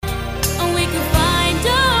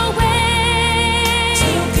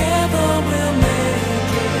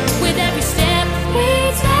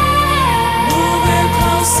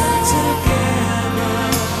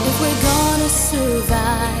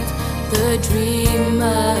dream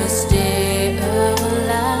must stay alive.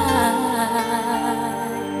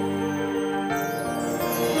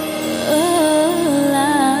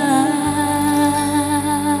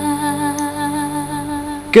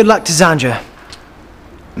 Good luck to Zandra.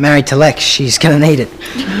 Married to Lex, she's gonna need it.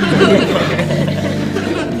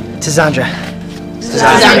 To Zandra.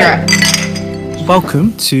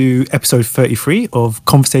 Welcome to episode 33 of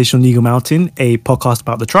Conversation on Eagle Mountain, a podcast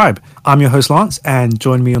about the tribe. I'm your host Lance, and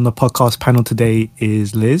joining me on the podcast panel today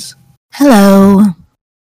is Liz. Hello.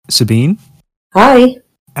 Sabine. Hi.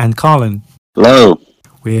 And Carlin. Hello.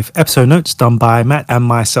 With episode notes done by Matt and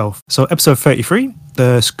myself. So episode 33,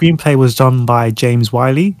 the screenplay was done by James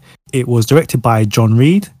Wiley. It was directed by John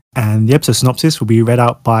Reed, and the episode synopsis will be read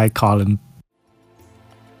out by Carlin.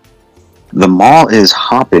 The mall is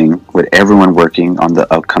hopping with everyone working on the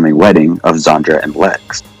upcoming wedding of Zandra and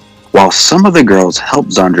Lex. While some of the girls help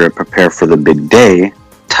Zandra prepare for the big day,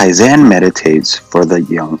 Tyzan meditates for the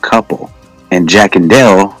young couple, and Jack and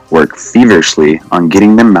Dale work feverishly on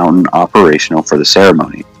getting the mountain operational for the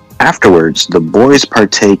ceremony. Afterwards, the boys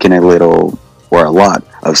partake in a lot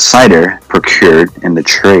of cider procured in the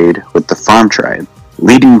trade with the farm tribe,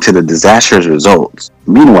 leading to the disastrous results.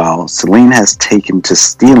 Meanwhile, Celine has taken to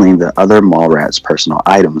stealing the other mall rats' personal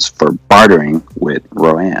items for bartering with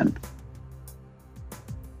Roanne.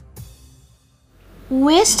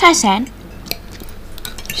 Where's Tyson?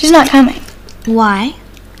 She's not coming. Why?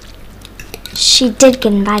 She did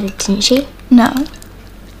get invited, didn't she? No.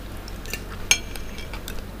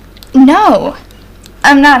 No.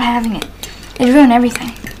 I'm not having it. It'd ruin everything.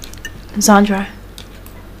 Zandra.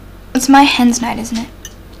 It's my hen's night, isn't it?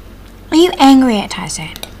 Are you angry at Tyson?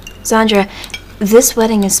 Zandra, this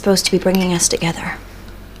wedding is supposed to be bringing us together.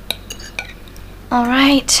 All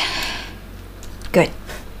right. Good.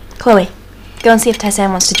 Chloe, go and see if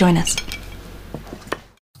Tyson wants to join us.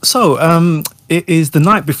 So, it is the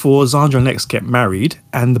night before Zandra and Lex get married,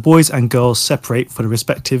 and the boys and girls separate for the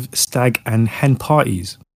respective stag and hen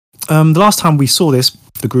parties. The last time we saw this,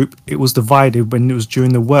 the group, it was divided when it was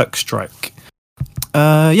during the work strike.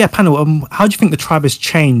 Panel, how do you think the tribe has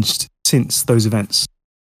changed since those events?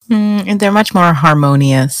 They're much more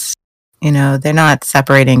harmonious. You know, they're not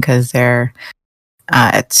separating because they're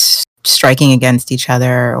striking against each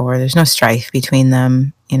other, or there's no strife between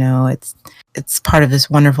them. You know, it's part of this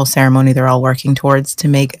wonderful ceremony they're all working towards to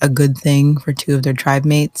make a good thing for two of their tribe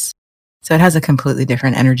mates. So it has a completely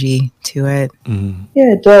different energy to it. Mm.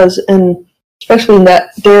 Yeah, it does. And especially in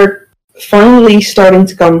that they're finally starting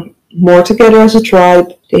to come more together as a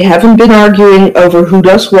tribe. They haven't been arguing over who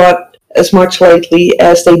does what as much lately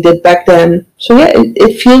as they did back then. So yeah,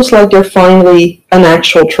 it feels like they're finally an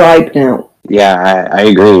actual tribe now. Yeah, I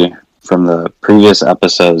agree. From the previous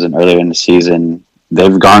episodes and earlier in the season,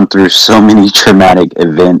 they've gone through so many traumatic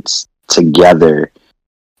events together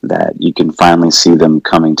that you can finally see them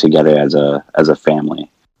coming together as a family.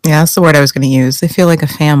 Yeah, that's the word I was going to use. They feel like a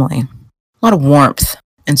family. A lot of warmth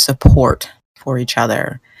and support for each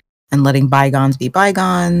other, and letting bygones be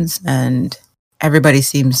bygones, and everybody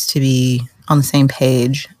seems to be on the same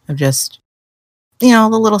page of just, you know,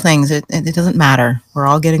 the little things. It doesn't matter. We're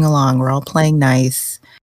all getting along. We're all playing nice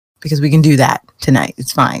because we can do that tonight.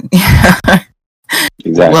 It's fine.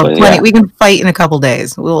 Exactly. Well, we can fight in a couple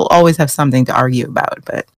days. We'll always have something to argue about,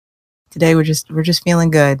 but today we're just feeling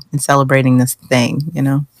good and celebrating this thing, you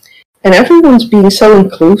know. And everyone's being so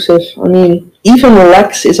inclusive. I mean, even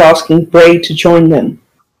Lex is asking Bray to join them.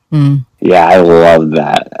 Mm. Yeah, I love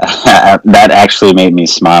that. That actually made me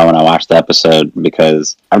smile when I watched the episode,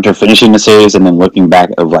 because after finishing the series and then looking back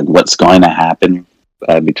of like what's going to happen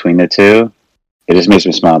between the two, it just makes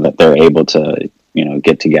me smile that they're able to, you know,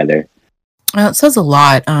 get together. Well, it says a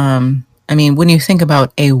lot. I mean, when you think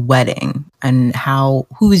about a wedding and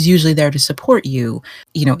who is usually there to support you,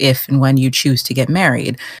 you know, if and when you choose to get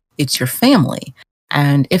married, it's your family.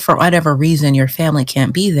 And if for whatever reason your family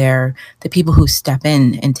can't be there, the people who step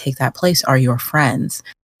in and take that place are your friends.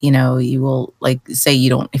 You know, you will, like, say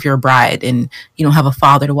if you're a bride and you don't have a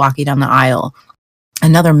father to walk you down the aisle,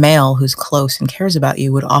 another male who's close and cares about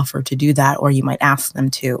you would offer to do that, or you might ask them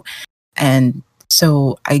to. And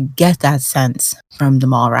so I get that sense from the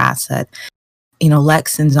Mallrats that, you know,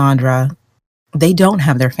 Lex and Zandra, they don't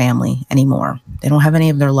have their family anymore. They don't have any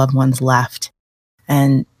of their loved ones left.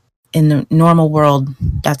 And in the normal world,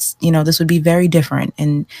 that's, you know, this would be very different.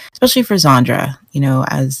 And especially for Zandra, you know,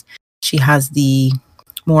 as she has the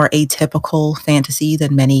more atypical fantasy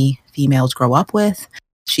that many females grow up with.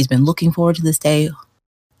 She's been looking forward to this day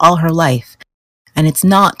all her life. And it's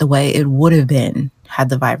not the way it would have been had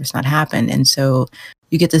the virus not happened. And so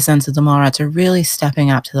you get the sense that the Mallrats are really stepping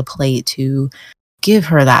up to the plate to give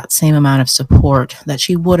her that same amount of support that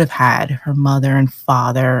she would have had. Her mother and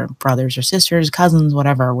father, brothers or sisters, cousins,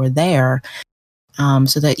 whatever, were there,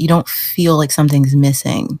 so that you don't feel like something's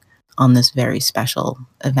missing on this very special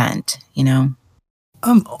event, you know?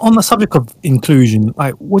 On the subject of inclusion,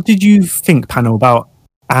 like, what did you think, panel, about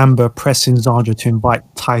Amber pressing Zandra to invite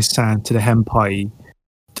Tai-San to the hen party?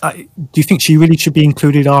 Do you think she really should be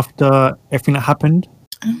included after everything that happened?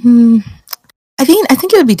 I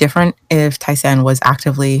think it would be different if Tai-San was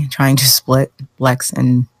actively trying to split Lex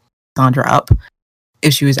and Zandra up,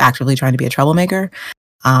 if she was actively trying to be a troublemaker.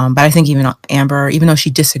 But I think even Amber, even though she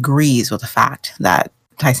disagrees with the fact that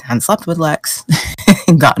Tai-San slept with Lex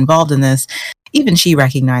and got involved in this, even she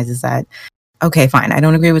recognizes that, okay, fine, I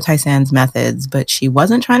don't agree with Tai-San's methods, but she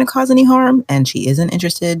wasn't trying to cause any harm, and she isn't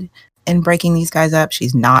interested in breaking these guys up.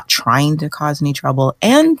 She's not trying to cause any trouble.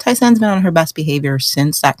 And Tai-San's been on her best behavior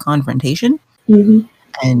since that confrontation.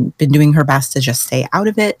 And been doing her best to just stay out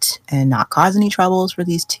of it and not cause any troubles for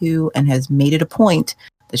these two, and has made it a point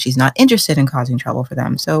that she's not interested in causing trouble for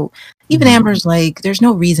them. So even Amber's like, there's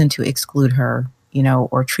no reason to exclude her, you know,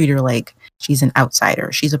 or treat her like she's an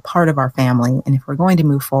outsider. She's a part of our family, and if we're going to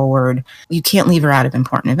move forward, you can't leave her out of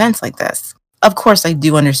important events like this. Of course, I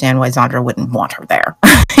do understand why Zandra wouldn't want her there.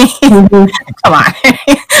 Come on.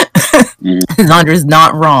 Zandra's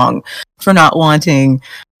not wrong for not wanting,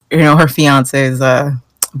 you know, her fiance's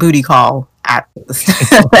booty call at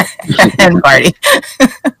the hen party.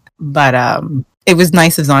 But it was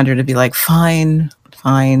nice of Zandra to be like, fine,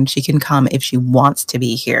 she can come if she wants to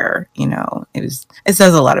be here. You know, it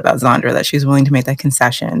says a lot about Zandra that she's willing to make that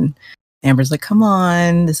concession. Amber's like, come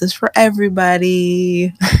on, this is for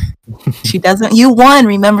everybody. You won,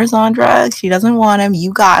 remember, Zandra? She doesn't want him,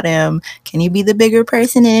 you got him. Can you be the bigger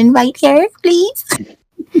person and invite her, please?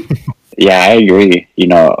 Yeah, I agree. You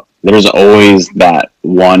know, there's always that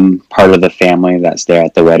one part of the family that's there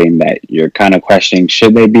at the wedding that you're kind of questioning,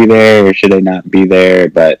 should they be there or should they not be there?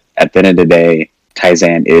 But at the end of the day,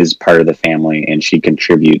 Tai-San is part of the family, and she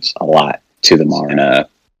contributes a lot to them all in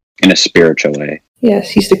a spiritual way.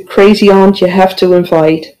 Yes, he's the crazy aunt you have to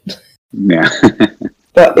invite. Yeah.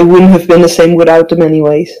 But it wouldn't have been the same without them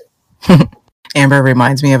anyways. Amber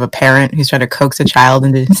reminds me of a parent who's trying to coax a child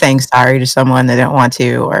into saying sorry to someone they don't want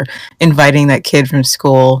to, or inviting that kid from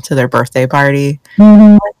school to their birthday party.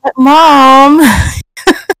 Like, Mom,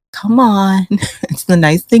 come on. It's the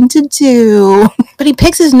nice thing to do. But he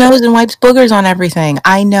picks his nose and wipes boogers on everything.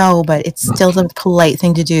 I know, but it's still the polite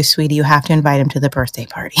thing to do, sweetie. You have to invite him to the birthday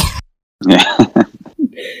party. Yeah.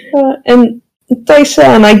 And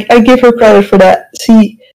Tai-San, I give her credit for that.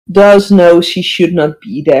 She does know she should not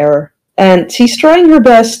be there. And she's trying her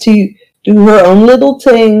best to do her own little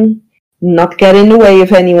thing, not get in the way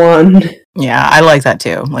of anyone. Yeah, I like that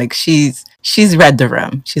too. Like, she's read the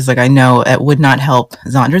room. She's like, I know it would not help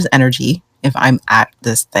Zandra's energy if I'm at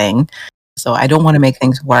this thing. So I don't want to make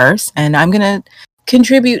things worse. And I'm going to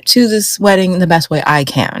contribute to this wedding in the best way I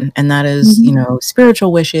can. And that is, you know,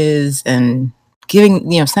 spiritual wishes and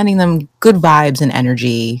giving, you know, sending them good vibes and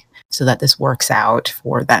energy so that this works out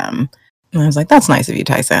for them. And I was like, that's nice of you,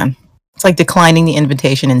 Tai-San. It's like declining the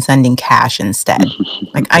invitation and sending cash instead.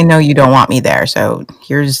 Like, I know you don't want me there, so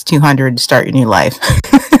here's $200 to start your new life.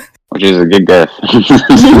 Which is a good gift.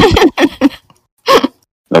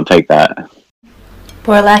 They'll take that.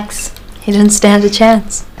 Poor Lex. He didn't stand a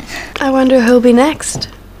chance. I wonder who'll be next.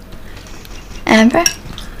 Amber?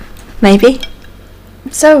 Maybe.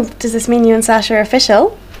 So, does this mean you and Sasha are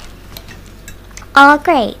official? Oh,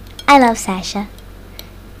 great. I love Sasha.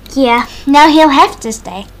 Yeah, now he'll have to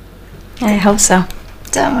stay. I hope so.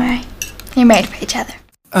 Don't worry. You're made for each other.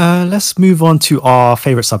 Let's move on to our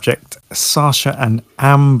favourite subject, Sasha and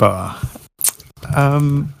Amber.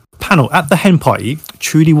 Panel, at the hen party,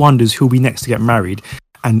 Trudy wonders who'll be next to get married,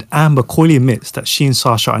 and Amber coyly admits that she and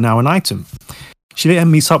Sasha are now an item. She later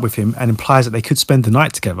meets up with him and implies that they could spend the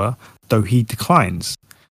night together, though he declines.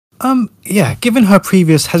 Given her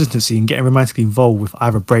previous hesitancy in getting romantically involved with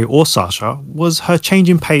either Bray or Sasha, was her change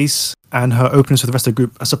in pace and her openness with the rest of the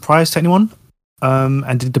group a surprise to anyone?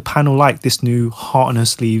 And did the panel like this new heart on her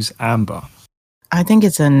sleeves Amber? I think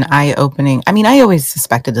it's an eye-opening. I mean, I always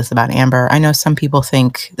suspected this about Amber. I know some people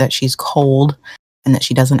think that she's cold and that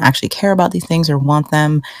she doesn't actually care about these things or want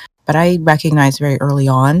them, but I recognized very early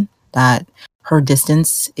on that her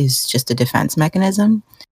distance is just a defense mechanism.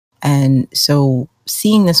 And so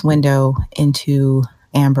seeing this window into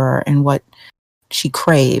Amber and what she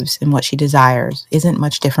craves and what she desires isn't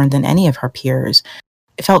much different than any of her peers.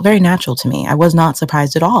 It felt very natural to me. I was not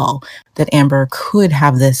surprised at all that Amber could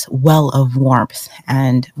have this well of warmth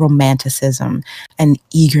and romanticism and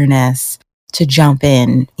eagerness to jump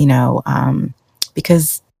in,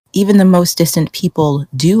 because even the most distant people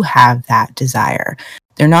do have that desire.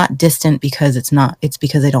 They're not distant because it's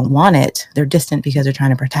because they don't want it. They're distant because they're trying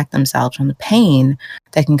to protect themselves from the pain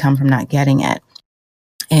that can come from not getting it.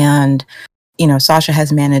 And, Sasha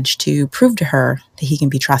has managed to prove to her that he can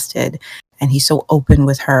be trusted, and he's so open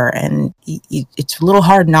with her, and it's a little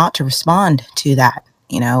hard not to respond to that,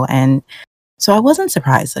 and so I wasn't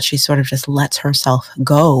surprised that she sort of just lets herself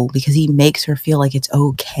go, because he makes her feel like it's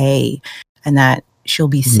okay and that she'll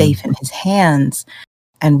be safe in his hands.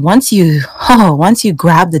 And once you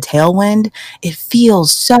grab the tailwind, it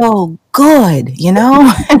feels so good,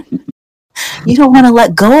 You don't want to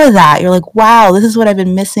let go of that. You're like, wow, this is what I've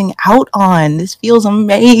been missing out on. This feels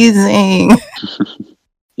amazing.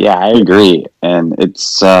 Yeah, I agree. And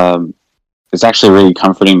it's actually really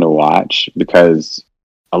comforting to watch, because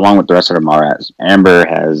along with the rest of the Mallrats, Amber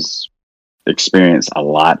has experienced a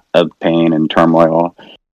lot of pain and turmoil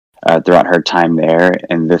throughout her time there.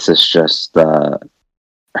 And this is just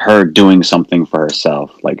her doing something for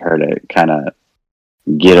herself, like her to kind of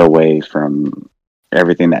get away from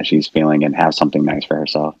everything that she's feeling and have something nice for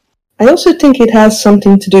herself. I also think it has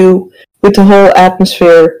something to do with the whole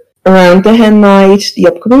atmosphere around the hen night, the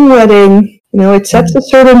upcoming wedding. It sets a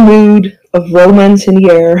certain mood of romance in the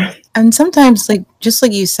air. And sometimes, just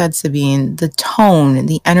like you said, Sabine, the tone,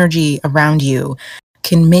 the energy around you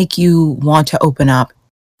can make you want to open up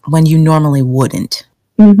when you normally wouldn't.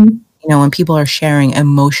 Mm-hmm. When people are sharing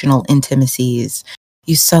emotional intimacies,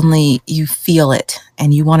 you feel it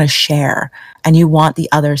and you want to share, and you want the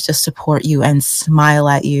others to support you and smile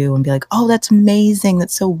at you and be like, oh, that's amazing.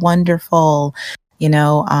 That's so wonderful.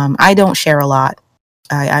 I don't share a lot.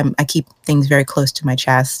 I keep things very close to my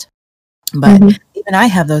chest. But even I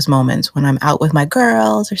have those moments when I'm out with my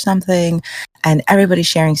girls or something and everybody's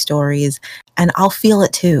sharing stories, and I'll feel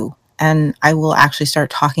it too. And I will actually start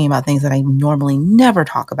talking about things that I normally never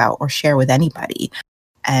talk about or share with anybody.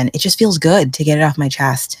 And it just feels good to get it off my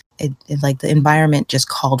chest. It like the environment just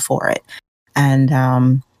called for it. And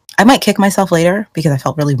I might kick myself later because I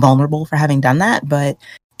felt really vulnerable for having done that, but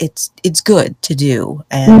it's good to do.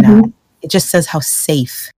 And it just says how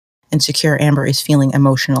safe and secure Amber is feeling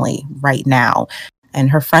emotionally right now. And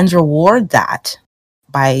her friends reward that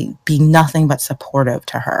by being nothing but supportive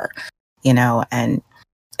to her, and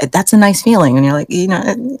that's a nice feeling. And you're like,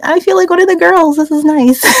 I feel like one of the girls. This is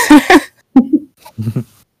nice.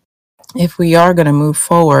 If we are going to move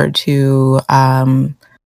forward to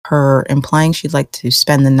her implying she'd like to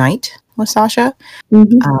spend the night with Sasha,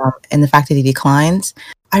 and the fact that he declines,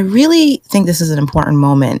 I really think this is an important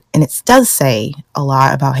moment, and it does say a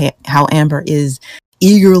lot about how Amber is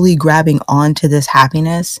eagerly grabbing onto this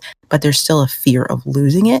happiness, but there's still a fear of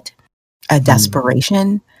losing it, a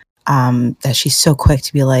desperation, that she's so quick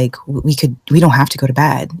to be like, we don't have to go to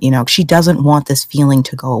bed. She doesn't want this feeling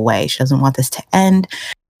to go away. She doesn't want this to end,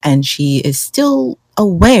 and she is still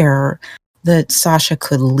aware that Sasha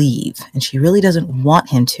could leave, and she really doesn't want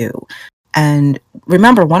him to. And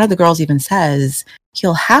remember, one of the girls even says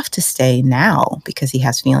he'll have to stay now because he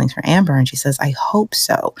has feelings for Amber. And she says, I hope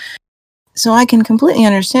so. So I can completely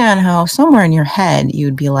understand how somewhere in your head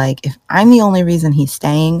you'd be like, if I'm the only reason he's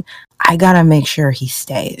staying, I got to make sure he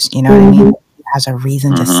stays. You know what I mean? He has a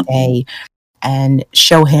reason to stay and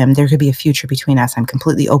show him there could be a future between us. I'm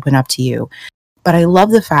completely open up to you. But I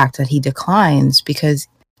love the fact that he declines because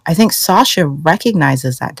I think Sasha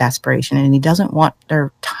recognizes that desperation and he doesn't want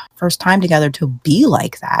their first time together to be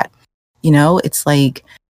like that. It's like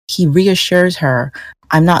he reassures her,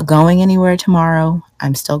 I'm not going anywhere tomorrow.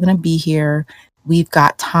 I'm still going to be here. We've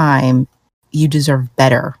got time. You deserve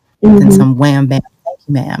better than some wham bam, thank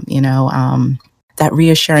you, ma'am. That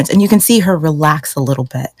reassurance. And you can see her relax a little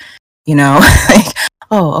bit, like,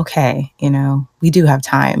 oh, okay. We do have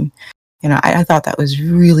time. I thought that was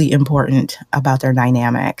really important about their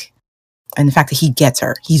dynamic. And the fact that he gets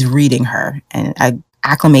her, he's reading her and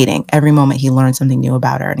acclimating every moment he learns something new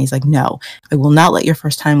about her. And he's like, no, I will not let your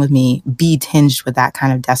first time with me be tinged with that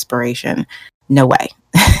kind of desperation. No way.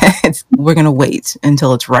 We're going to wait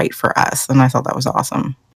until it's right for us. And I thought that was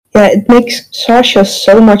awesome. Yeah, it makes Sasha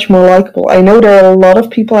so much more likable. I know there are a lot of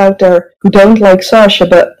people out there who don't like Sasha,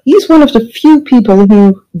 but he's one of the few people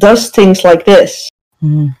who does things like this.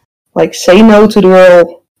 Like say no to the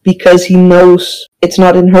girl because he knows it's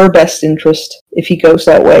not in her best interest if he goes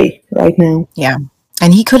that way right now. Yeah.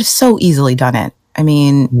 And he could have so easily done it. I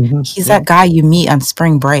mean, he's that guy you meet on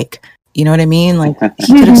spring break. You know what I mean? Like,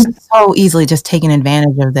 he could have so easily just taken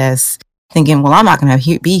advantage of this, thinking, well, I'm not going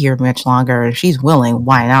to be here much longer. If she's willing,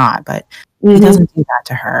 why not? But he doesn't do that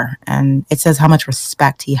to her. And it says how much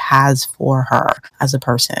respect he has for her as a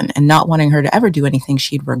person and not wanting her to ever do anything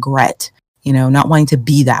she'd regret not wanting to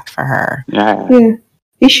be that for her. Yeah. Yeah.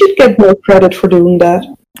 He should get more credit for doing that.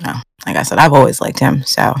 No, like I said, I've always liked him,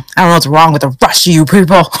 so I don't know what's wrong with the rest of you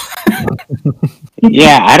people.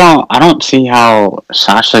 Yeah, I don't see how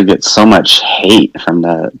Sasha gets so much hate from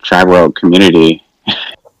the Tri-World community.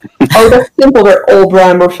 Oh, that's simple. They're all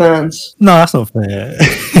Bramber fans. No, that's not fair.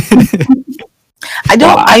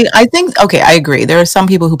 I think, okay, I agree. There are some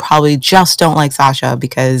people who probably just don't like Sasha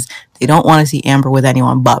because they don't want to see Amber with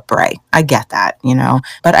anyone but Bray. I get that,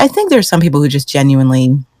 But I think there's some people who just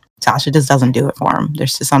genuinely, Sasha just doesn't do it for him.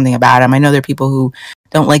 There's just something about him. I know there are people who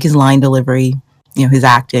don't like his line delivery, his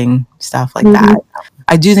acting, stuff like that.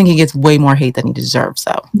 I do think he gets way more hate than he deserves,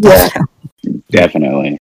 though. Yeah.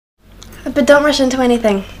 Definitely. But don't rush into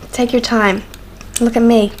anything. Take your time. Look at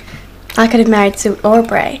me. I could have married Sue or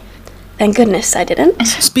Bray. Thank goodness I didn't.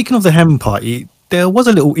 Speaking of the hen party, there was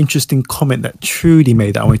a little interesting comment that Trudy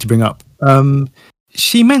made that I wanted to bring up.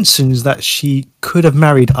 She mentions that she could have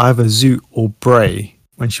married either Zoot or Bray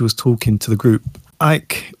when she was talking to the group.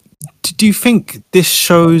 Like, do you think this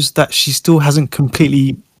shows that she still hasn't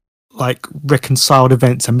completely reconciled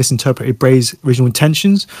events and misinterpreted Bray's original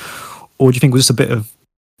intentions, or do you think it was just a bit of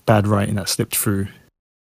bad writing that slipped through?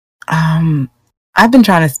 I've been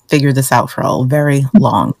trying to figure this out for a very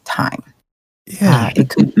long time. Yeah,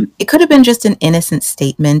 it could have been just an innocent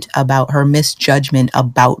statement about her misjudgment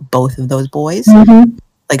about both of those boys.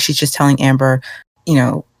 Like she's just telling Amber,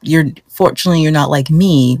 you're not like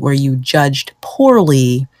me, where you judged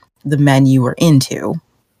poorly the men you were into.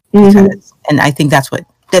 And I think that's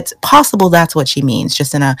possible. That's what she means.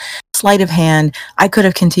 Just in a sleight of hand, I could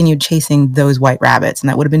have continued chasing those white rabbits, and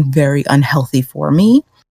that would have been very unhealthy for me.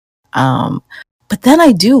 But then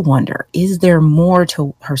I do wonder, is there more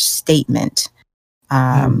to her statement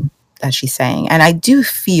that she's saying? And I do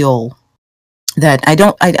feel that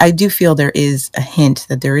I do feel there is a hint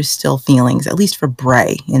that there is still feelings, at least for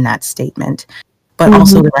Bray, in that statement. But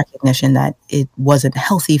also the recognition that it wasn't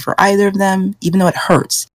healthy for either of them, even though it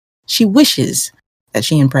hurts. She wishes that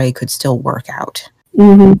she and Bray could still work out.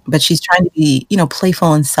 But she's trying to be,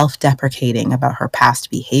 playful and self-deprecating about her past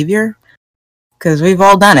behavior. Because we've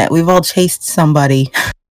all done it. We've all chased somebody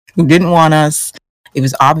who didn't want us. It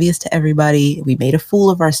was obvious to everybody. We made a fool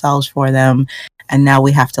of ourselves for them. And now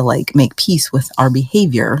we have to make peace with our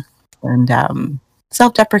behavior. And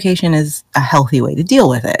self-deprecation is a healthy way to deal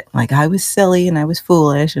with it. Like, I was silly and I was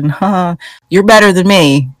foolish and you're better than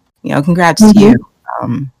me. Congrats to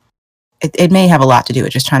you. It may have a lot to do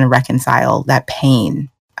with just trying to reconcile that pain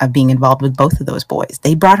of being involved with both of those boys.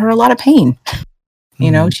 They brought her a lot of pain.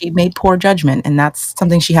 She made poor judgment, and that's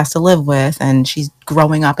something she has to live with, and she's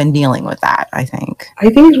growing up and dealing with that, I think. I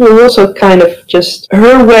think it was also kind of just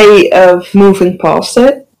her way of moving past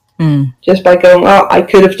it. Just by going, oh, I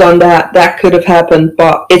could have done that, that could have happened,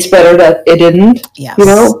 but it's better that it didn't.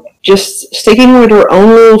 Yes. Just sticking with her own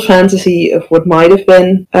little fantasy of what might have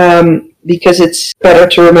been, because it's better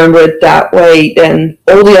to remember it that way than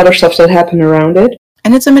all the other stuff that happened around it.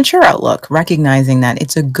 And it's a mature outlook, recognizing that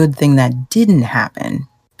it's a good thing that didn't happen,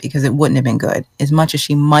 because it wouldn't have been good. As much as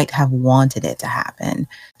she might have wanted it to happen,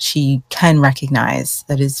 she can recognize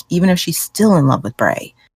that even if she's still in love with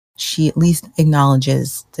Bray, she at least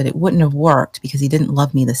acknowledges that it wouldn't have worked because he didn't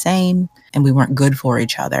love me the same and we weren't good for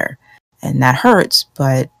each other. And that hurts,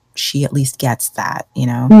 but she at least gets that,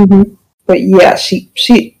 But yeah,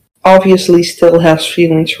 she obviously still has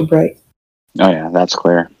feelings for Bray. Oh yeah, that's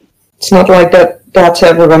clear. It's not like that's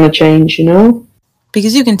ever going to change,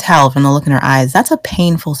 Because you can tell from the look in her eyes, that's a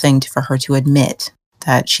painful thing for her to admit,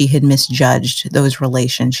 that she had misjudged those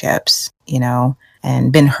relationships,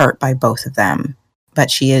 and been hurt by both of them. But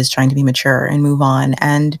she is trying to be mature and move on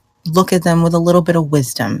and look at them with a little bit of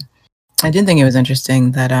wisdom. I did think it was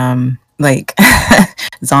interesting that,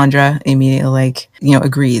 Zandra immediately,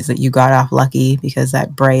 agrees that you got off lucky because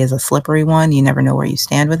that Bray is a slippery one. You never know where you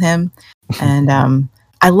stand with him. And,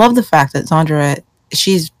 I love the fact that Zandra,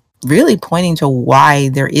 she's really pointing to why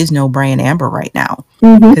there is no Bray and Amber right now.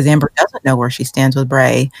 Because Amber doesn't know where she stands with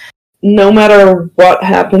Bray. No matter what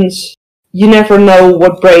happens, you never know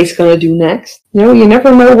what Bray's going to do next. You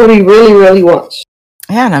never know what he really, really wants.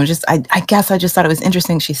 Yeah, and I guess I just thought it was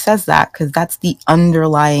interesting she says that, because that's the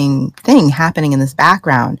underlying thing happening in this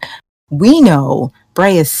background. We know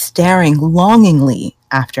Bray is staring longingly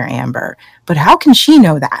after Amber, but how can she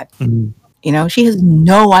know that? She has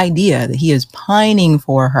no idea that he is pining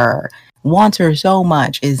for her, wants her so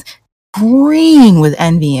much, is green with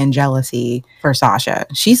envy and jealousy for Sasha.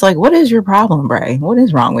 She's like, what is your problem, Bray? What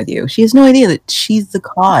is wrong with you? She has no idea that she's the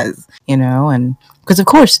cause, and because of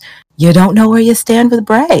course you don't know where you stand with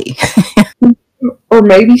Bray. Or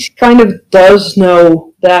maybe she kind of does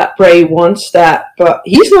know that Bray wants that, but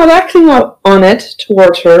he's not acting on it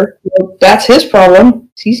towards her. Well, that's his problem.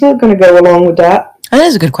 He's not going to go along with that. That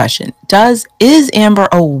is a good question. Is Amber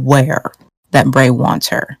aware that Bray wants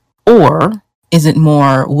her? Or is it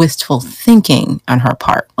more wistful thinking on her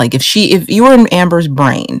part? Like if you were in Amber's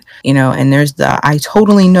brain, and there's I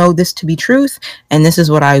totally know this to be truth, and this is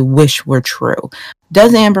what I wish were true.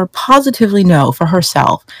 Does Amber positively know for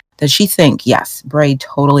herself that she think, yes, Bray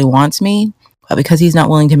totally wants me, but because he's not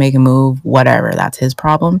willing to make a move, whatever, that's his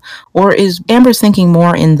problem? Or is Amber's thinking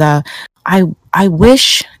more in the, I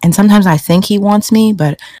wish, and sometimes I think he wants me,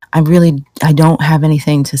 but I don't have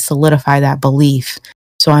anything to solidify that belief,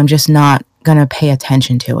 so I'm just not gonna pay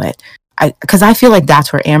attention to it. Because I feel like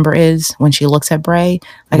that's where Amber is when she looks at Bray.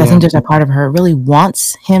 Like, I think there's a part of her really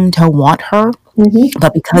wants him to want her,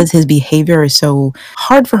 but because his behavior is so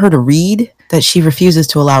hard for her to read, that she refuses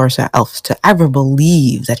to allow herself to ever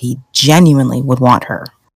believe that he genuinely would want her.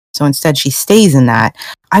 So instead, she stays in that.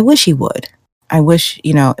 I wish he would. I wish,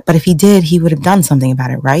 but if he did, he would have done something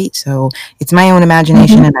about it, right? So it's my own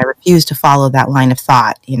imagination, and I refuse to follow that line of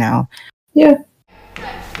thought, Yeah.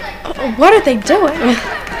 What are they doing?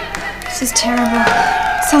 This is terrible.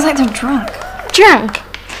 Sounds like they're drunk. Drunk?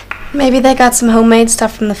 Maybe they got some homemade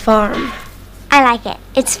stuff from the farm. I like it.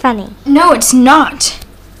 It's funny. No, it's not.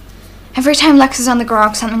 Every time Lex is on the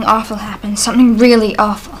grog, something awful happens. Something really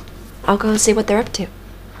awful. I'll go and see what they're up to.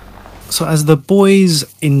 So as the boys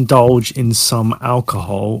indulge in some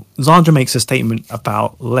alcohol, Zandra makes a statement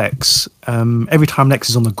about Lex. Every time Lex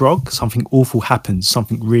is on the grog, something awful happens,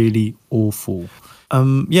 something really awful.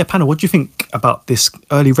 Panna, what do you think about this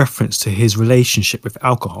early reference to his relationship with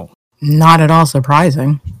alcohol? Not at all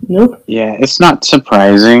surprising. Nope. Yeah, it's not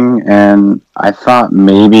surprising, and I thought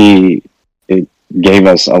maybe it gave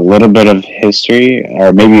us a little bit of history,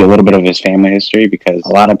 or maybe a little bit of his family history, because a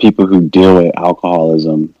lot of people who deal with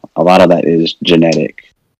alcoholism, a lot of that is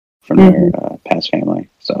genetic from their past family.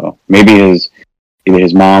 So maybe either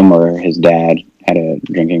his mom or his dad had a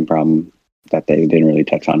drinking problem that they didn't really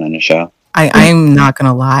touch on in the show. I'm not going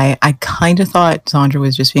to lie. I kind of thought Zandra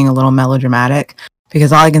was just being a little melodramatic,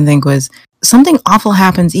 because all I can think was something awful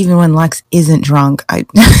happens even when Lex isn't drunk.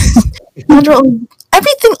 Zandra,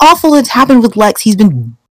 everything awful that's happened with Lex, he's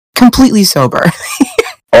been completely sober.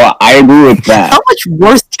 Oh, I agree with that. How much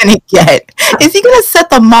worse can it get? Is he going to set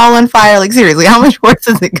the mall on fire? Like, seriously, how much worse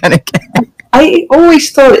is it going to get? I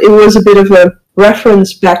always thought it was a bit of a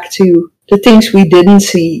reference back to the things we didn't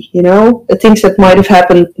see, the things that might have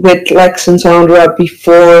happened with Lex and Zandra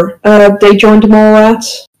before they joined the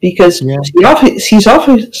Mallrats, because she's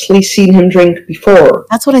obviously seen him drink before.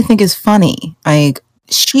 That's what I think is funny. Like,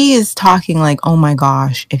 she is talking like, oh my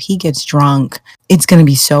gosh, if he gets drunk, it's going to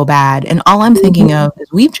be so bad. And all I'm thinking of is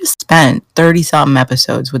we've just spent 30-something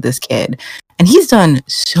episodes with this kid, and he's done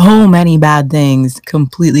so many bad things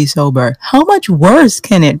completely sober. How much worse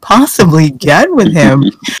can it possibly get with him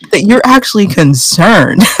that you're actually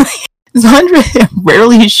concerned? Zandra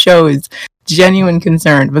rarely shows genuine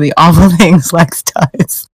concern for the awful things Lex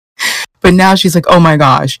does. But now she's like, oh my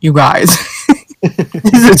gosh, you guys.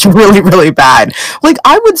 This is really, really bad. Like,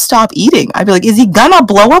 I would stop eating. I'd be like, is he gonna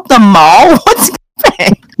blow up the mall? What's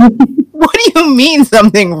happening? What do you mean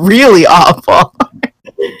something really awful?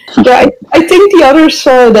 Yeah, I think the others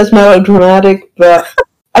saw it as melodramatic, but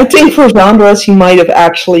I think for Zandra, he might have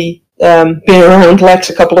actually been around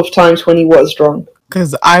Lex a couple of times when he was drunk.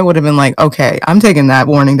 Because I would have been like, okay, I'm taking that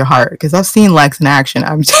warning to heart, because I've seen Lex in action.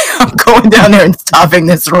 I'm going down there and stopping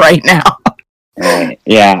this right now. Right.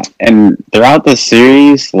 Yeah, and throughout the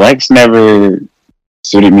series, Lex never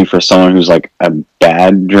suited me for someone who's like a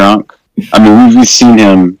bad drunk. I mean, we've seen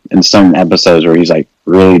him in some episodes where he's like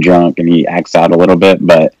really drunk and he acts out a little bit,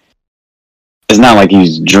 but it's not like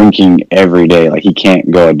he's drinking every day. Like, he can't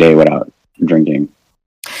go a day without drinking.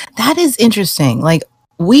 That is interesting. Like,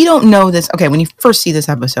 we don't know this. Okay, when you first see this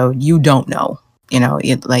episode, you don't know.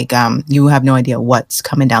 You have no idea what's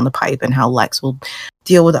coming down the pipe and how Lex will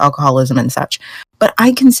deal with alcoholism and such. But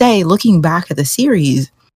I can say, looking back at the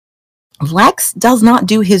series, Lex does not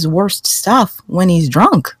do his worst stuff when he's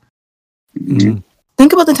drunk. Mm-hmm.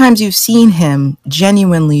 Think about the times you've seen him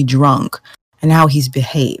genuinely drunk and how he's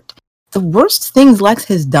behaved. The worst things Lex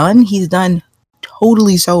has done, he's done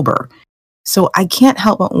totally sober. So I can't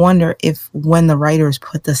help but wonder if when the writers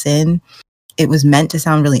put this in, it was meant to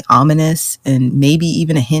sound really ominous and maybe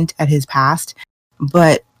even a hint at his past,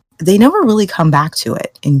 but they never really come back to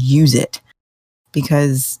it and use it,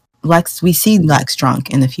 because we see Lex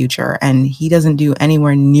drunk in the future, and he doesn't do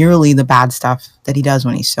anywhere nearly the bad stuff that he does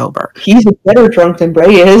when he's sober. He's a better drunk than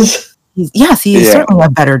Bray is. He's certainly a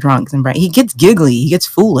better drunk than Bray. He gets giggly, he gets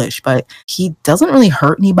foolish, but he doesn't really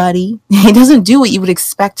hurt anybody. He doesn't do what you would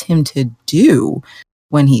expect him to do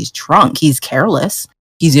when he's drunk. He's careless,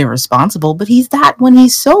 he's irresponsible, but he's that when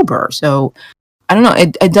he's sober. So I don't know.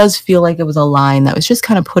 It does feel like it was a line that was just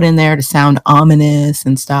kind of put in there to sound ominous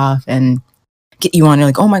and stuff and get you on. You're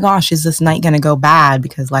like, oh my gosh, is this night going to go bad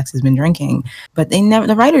because Lex has been drinking? But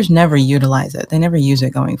the writers never utilize it. They never use it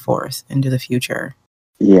going forth into the future.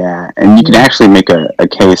 Yeah, and you can actually make a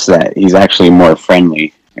case that he's actually more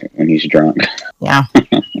friendly when he's drunk. Yeah.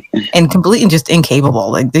 And completely just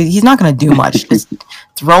incapable. Like, he's not going to do much. Just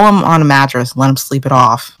throw him on a mattress, let him sleep it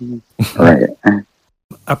off. Right.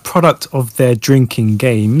 A product of their drinking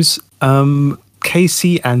games,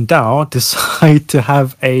 Casey and Dal decide to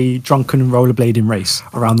have a drunken rollerblading race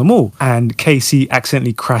around the mall. And Casey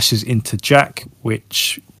accidentally crashes into Jack,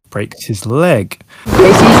 which breaks his leg.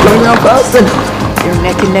 Casey's going around Boston. They're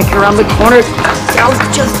neck and neck around the corner. Sal's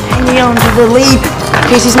just hanging on to the lead.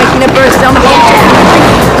 Casey's making a burst down the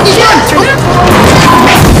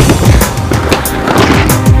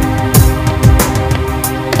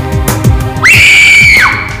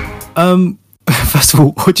First of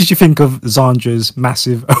all, what did you think of Zandra's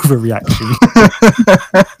massive overreaction?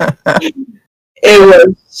 It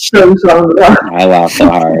was so Zandra. I laughed so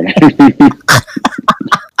hard.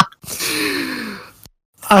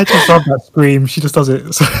 I just love that scream. She just does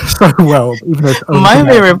it so well. Even though my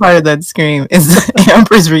favorite part of that scream is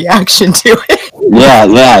Amber's reaction to it. Yeah,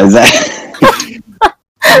 exactly.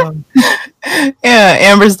 Yeah,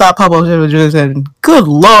 Amber stopped Pablo and just said, "Good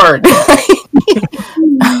Lord."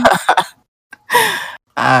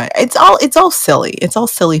 It's all silly. It's all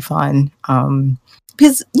silly fun.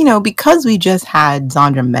 Because we just had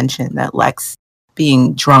Zandra mention that Lex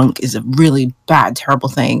being drunk is a really bad, terrible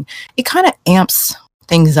thing. It kind of amps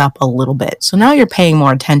things up a little bit. So now you're paying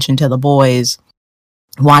more attention to the boys,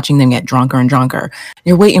 watching them get drunker and drunker.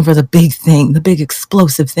 You're waiting for the big thing, the big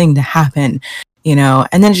explosive thing to happen, and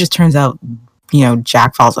then it just turns out,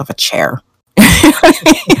 Jack falls off a chair.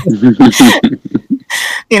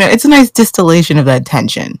 It's a nice distillation of that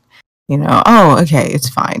tension. Oh, okay, it's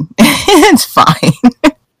fine. It's fine.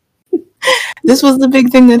 This was the big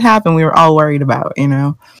thing that happened. We were all worried about,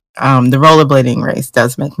 The rollerblading race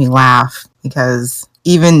does make me laugh because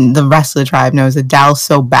even the rest of the tribe knows that Dal's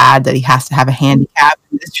so bad that he has to have a handicap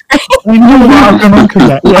in this train.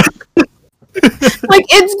 Like,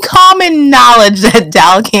 it's common knowledge that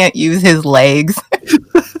Dal can't use his legs.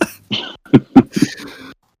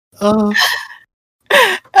 Oh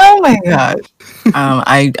my god.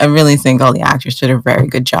 I really think all the actors did a very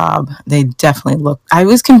good job. They definitely looked. I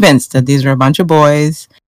was convinced that these were a bunch of boys,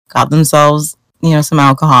 got themselves, some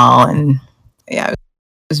alcohol, and yeah, it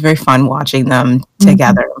was very fun watching them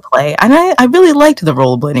together and play. And I really liked the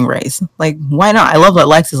rollerblading race. Like, why not? I love that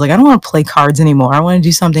Lex is like, I don't want to play cards anymore. I want to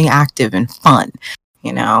do something active and fun,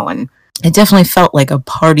 and it definitely felt like a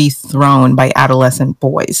party thrown by adolescent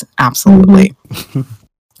boys. Absolutely.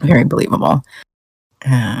 Very believable.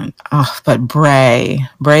 And but Bray's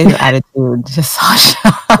attitude to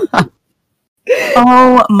Sasha.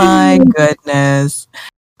 Oh my goodness.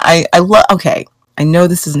 I love. Okay, I know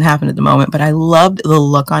this doesn't happen at the moment, but I loved the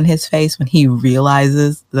look on his face when he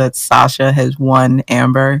realizes that Sasha has won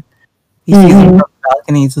Amber. He sees her from the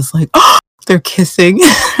balcony. He's just like, oh, they're kissing.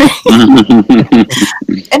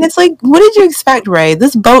 And it's like, what did you expect, Ray?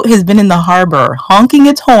 This boat has been in the harbor, honking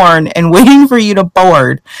its horn and waiting for you to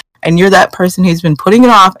board. And you're that person who's been putting it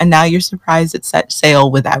off, and now you're surprised it set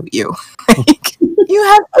sail without you. Like, you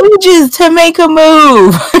have ages to make a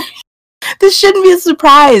move. This shouldn't be a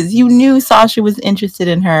surprise. You knew Sasha was interested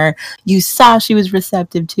in her. You saw she was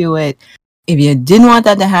receptive to it. If you didn't want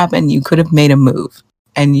that to happen, you could have made a move.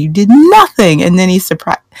 And you did nothing. And then he's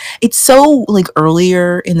surprised. It's so like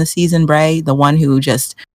earlier in the season, Bray, the one who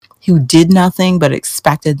did nothing but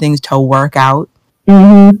expected things to work out.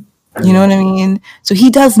 Mm-hmm. You know what I mean? So he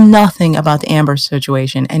does nothing about the Amber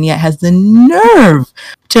situation and yet has the nerve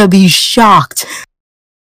to be shocked.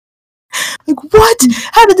 Like, what?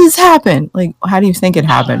 How did this happen? Like, how do you think it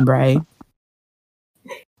happened, Bray?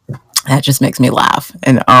 That just makes me laugh.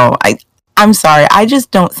 And I'm sorry. I just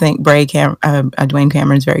don't think Dwayne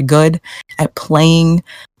Cameron's very good at playing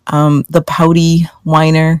the pouty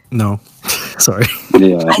whiner. No. Sorry.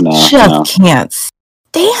 Yeah, I can't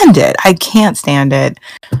stand it. I can't stand it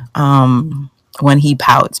when he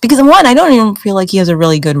pouts. Because one, I don't even feel like he has a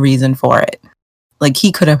really good reason for it. Like,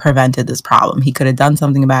 he could have prevented this problem. He could have done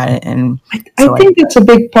something about it. And I think that's a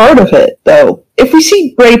big part of it, though. If we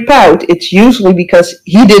see Bray pout, it's usually because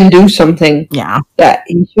he didn't do something that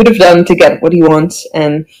he should have done to get what he wants,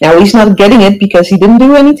 and now he's not getting it because he didn't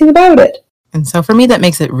do anything about it. And so for me, that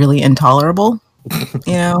makes it really intolerable,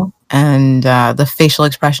 you know? And the facial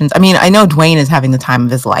expressions. I mean, I know Dwayne is having the time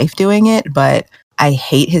of his life doing it, but I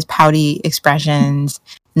hate his pouty expressions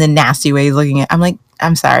and the nasty way he's looking at. I'm like,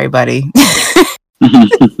 I'm sorry, buddy.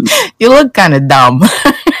 You look kind of dumb.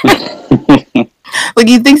 Like,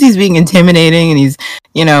 he thinks he's being intimidating and he's,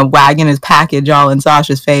 you know, wagging his package all in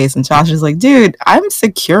Sasha's face. And Sasha's like, dude, I'm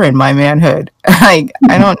secure in my manhood. Like,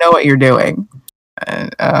 I don't know what you're doing.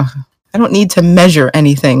 I don't need to measure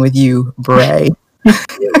anything with you, Bray.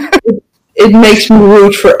 It makes me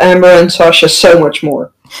root for Amber and Sasha so much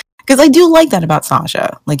more. Because I do like that about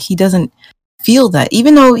Sasha. Like, he doesn't feel that,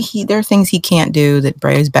 even though there are things he can't do that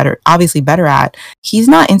Bray is obviously better at, he's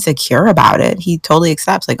not insecure about it. He totally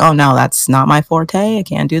accepts, like, oh no, that's not my forte. I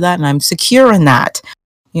can't do that, and I'm secure in that.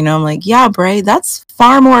 You know, I'm like, yeah, Bray, that's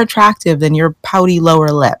far more attractive than your pouty lower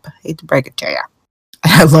lip. I hate to break it to you.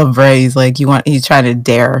 I love Bray. He's like, he's trying to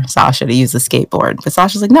dare Sasha to use the skateboard, but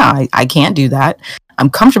Sasha's like, no, I can't do that. I'm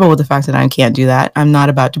comfortable with the fact that I can't do that. I'm not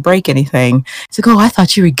about to break anything. It's like, oh, I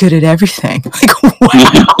thought you were good at everything. Like,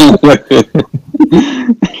 wow.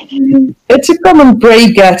 It's a comment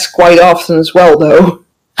Bray gets quite often as well, though.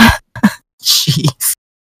 Jeez.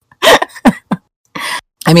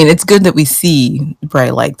 I mean, it's good that we see Bray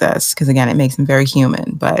like this, because again, it makes him very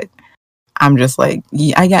human, but I'm just like,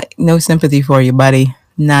 I got no sympathy for you, buddy.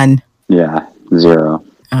 None. Yeah, zero.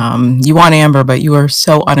 You want Amber, but you are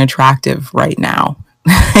so unattractive right now.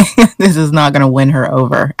 This is not going to win her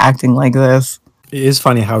over, acting like this. It is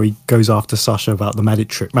funny how he goes after Sasha about the magic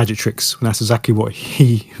tricks, when that's exactly what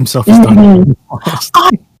he himself has done.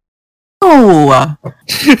 Oh,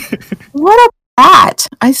 what a brat!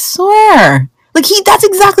 I swear. Like, that's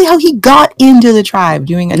exactly how he got into the tribe,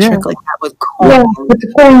 doing a trick like that with coin. Yeah, with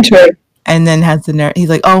the coin trick. And then has the nerve. He's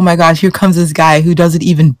like, oh my gosh, here comes this guy who does it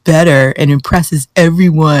even better and impresses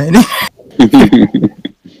everyone.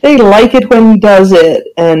 They like it when he does it,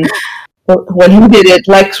 and when he did it,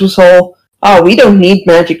 Lex was all, oh, we don't need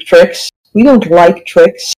magic tricks. We don't like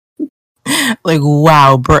tricks. Like,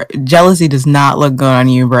 wow, jealousy does not look good on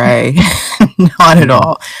you, Bray. Not at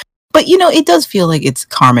all. But, you know, it does feel like it's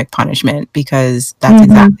karmic punishment, because that's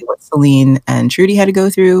exactly what Celine and Trudy had to go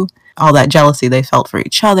through. All that jealousy they felt for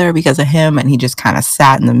each other because of him, and he just kind of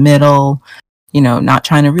sat in the middle, you know, not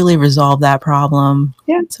trying to really resolve that problem.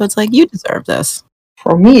 Yeah. So it's like, you deserve this.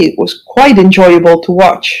 For me, it was quite enjoyable to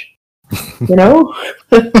watch. You know?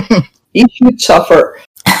 He should suffer.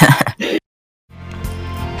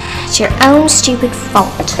 It's your own stupid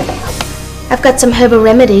fault. I've got some herbal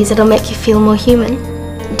remedies that'll make you feel more human.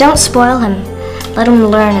 Don't spoil him. Let him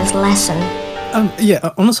learn his lesson.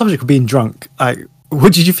 Yeah, on the subject of being drunk,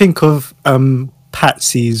 what did you think of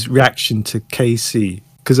Patsy's reaction to KC?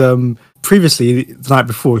 Because previously, the night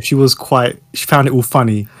before, she found it all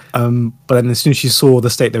funny. But then as soon as she saw the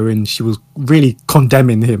state they're in, she was really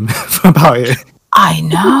condemning him about it. I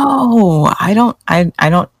know.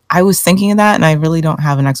 I was thinking of that, and I really don't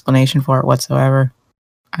have an explanation for it whatsoever.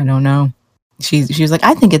 I don't know. She was like,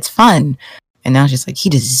 I think it's fun. And now she's like, he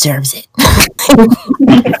deserves it.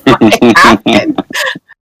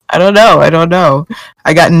 I don't know.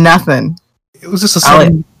 I got nothing. It was just a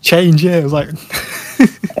sudden change, yeah. It was like...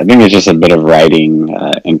 I think it's just a bit of writing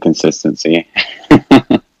inconsistency.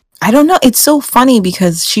 I don't know. It's so funny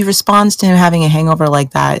because she responds to him having a hangover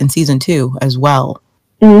like that in season 2 as well.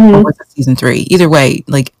 Or was it season 3? Either way,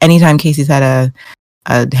 like, anytime Casey's had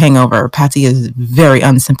a hangover, Patsy is very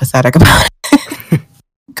unsympathetic about it.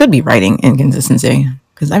 Could be writing inconsistency,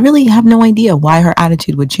 because I really have no idea why her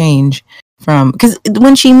attitude would change from, because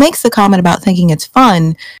when she makes the comment about thinking it's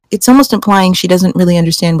fun, it's almost implying she doesn't really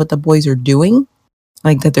understand what the boys are doing,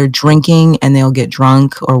 like that they're drinking and they'll get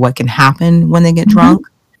drunk, or what can happen when they get drunk.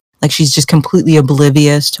 Like, she's just completely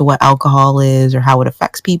oblivious to what alcohol is or how it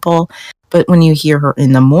affects people. But when you hear her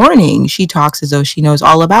in the morning, she talks as though she knows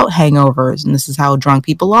all about hangovers, and this is how drunk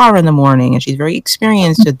people are in the morning, and she's very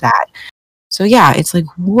experienced at that. So yeah, it's like,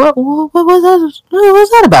 what was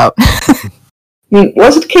that about? I mean,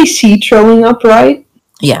 was it KC throwing up, right?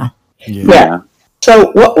 Yeah.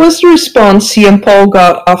 So what was the response CM Paul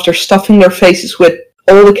got after stuffing their faces with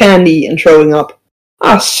all the candy and throwing up?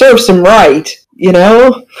 Serves them right, you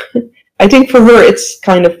know? I think for her it's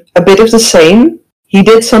kind of a bit of the same. He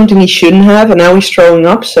did something he shouldn't have, and now he's throwing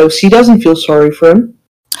up, so she doesn't feel sorry for him.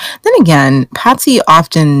 Then again, Patsy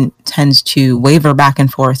often tends to waver back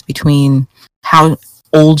and forth between how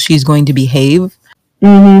old she's going to behave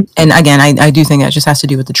Mm-hmm. And again, I do think that just has to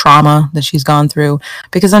do with the trauma that she's gone through,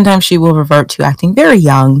 because sometimes she will revert to acting very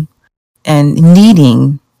young and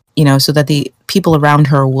needing, so that the people around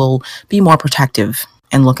her will be more protective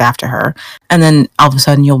and look after her. And then all of a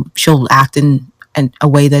sudden she'll act in a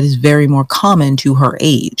way that is very more common to her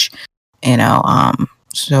age,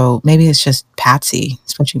 so maybe it's just Patsy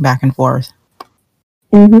switching back and forth.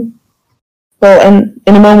 Mm-hmm. Well, and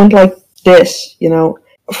in a moment like this,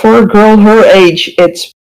 for a girl her age,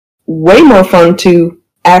 it's way more fun to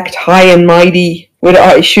act high and mighty with,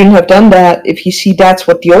 I shouldn't have done that, if you see that's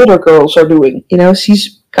what the older girls are doing.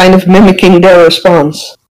 She's kind of mimicking their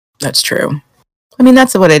response. That's true. I mean,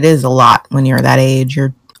 that's what it is a lot when you're that age.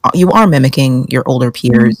 You are mimicking your older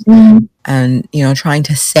peers, and, trying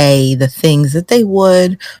to say the things that they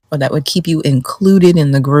would, or that would keep you included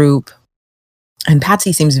in the group. And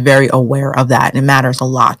Patsy seems very aware of that, and it matters a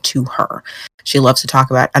lot to her. She loves to talk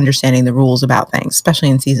about understanding the rules about things, especially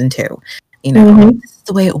in season 2. This is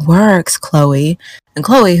the way it works, Chloe. And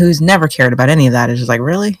Chloe, who's never cared about any of that, is just like,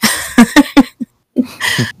 really?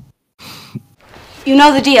 You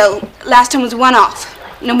know the deal. Last time was one-off.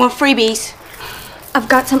 No more freebies. I've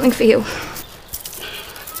got something for you.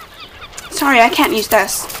 Sorry, I can't use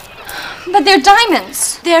this. But they're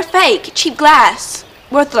diamonds. They're fake. Cheap glass.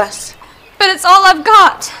 Worthless. But it's all I've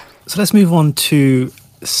got. So let's move on to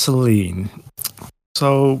Celine.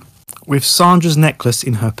 So, with Sandra's necklace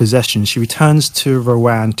in her possession, she returns to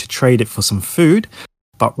Rowan to trade it for some food,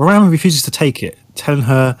 but Rowan refuses to take it, telling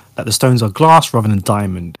her that the stones are glass rather than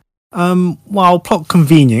diamond. While plot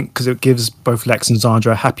convenient, because it gives both Lex and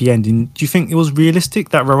Sandra a happy ending, do you think it was realistic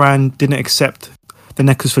that Rowan didn't accept the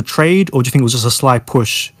necklace for trade, or do you think it was just a sly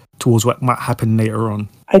push towards what might happen later on?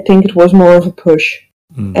 I think it was more of a push.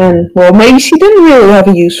 And, well, maybe she didn't really have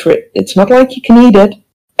a use for it. It's not like you can eat it,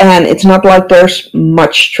 and it's not like there's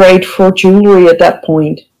much trade for jewelry at that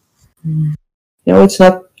point.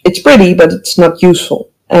 It's pretty, but it's not useful.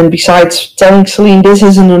 And besides, telling Celine this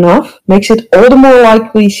isn't enough makes it all the more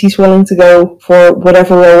likely she's willing to go for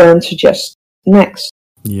whatever Rowan suggests next.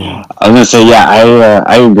 Yeah. I was going to say,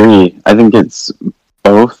 I agree. I think it's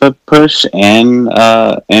both a push and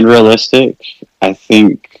realistic. I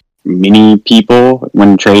think many people,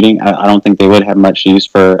 when trading, I don't think they would have much use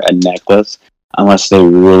for a necklace unless they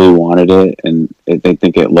really wanted it and they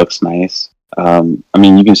think it looks nice.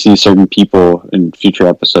 You can see certain people in future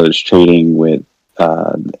episodes trading with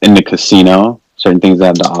in the casino, certain things they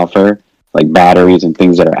have to offer, like batteries and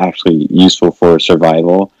things that are actually useful for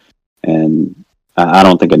survival. And I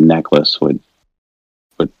don't think a necklace would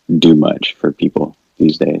do much for people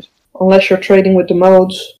these days. Unless you're trading with the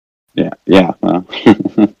modes. Yeah. Well.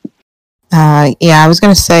 I was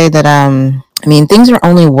going to say that, things are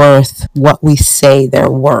only worth what we say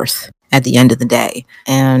they're worth at the end of the day.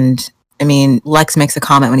 And, Lex makes a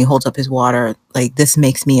comment when he holds up his water, like, this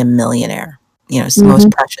makes me a millionaire. It's the most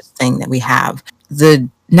precious thing that we have. The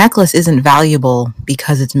necklace isn't valuable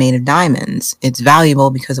because it's made of diamonds. It's valuable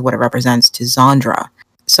because of what it represents to Zandra.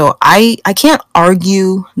 So I can't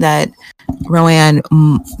argue that Rowan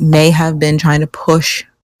may have been trying to push,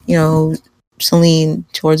 Celine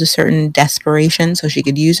towards a certain desperation so she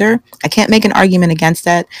could use her. I can't make an argument against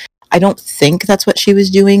that. I don't think that's what she was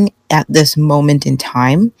doing at this moment in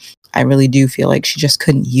time. I really do feel like she just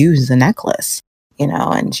couldn't use the necklace,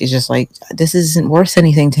 and she's just like, this isn't worth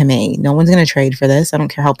anything to me. No one's going to trade for this. I don't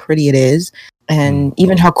care how pretty it is. And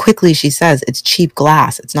even how quickly she says it's cheap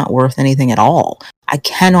glass. It's not worth anything at all. I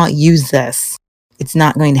cannot use this. It's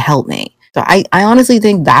not going to help me. So I honestly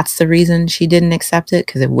think that's the reason she didn't accept it,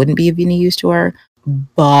 because it wouldn't be of any use to her.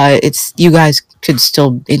 But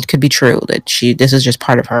it could be true that this is just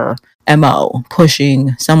part of her MO,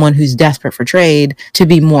 pushing someone who's desperate for trade to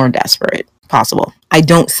be more desperate possible. I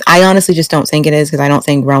honestly just don't think it is, because I don't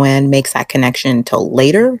think Rowan makes that connection till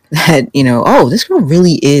later that, this girl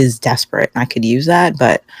really is desperate and I could use that.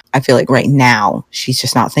 But I feel like right now she's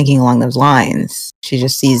just not thinking along those lines. She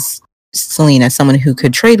just sees Celine as someone who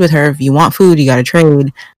could trade with her. If you want food, you got to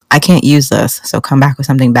trade. I can't use this, so come back with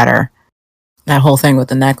something better. That whole thing with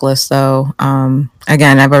the necklace, though,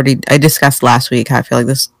 again, I discussed last week how I feel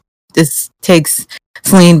like this takes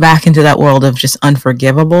Celine back into that world of just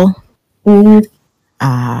unforgivable.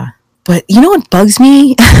 But you know what bugs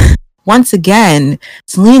me? Once again,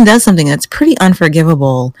 Celine does something that's pretty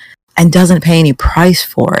unforgivable and doesn't pay any price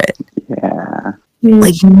for it. Yeah.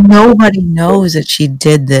 Like, nobody knows that she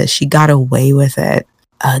did this. She got away with it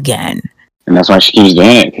again. And that's why she keeps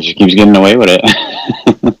doing it, because she keeps getting away with it.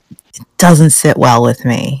 It doesn't sit well with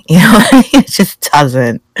me. It just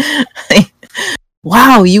doesn't.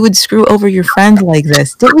 wow, you would screw over your friends like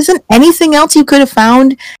this. There wasn't anything else you could have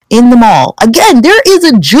found in the mall. Again, there is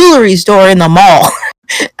a jewelry store in the mall.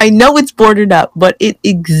 I know it's boarded up, but it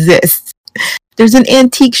exists. There's an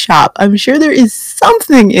antique shop. I'm sure there is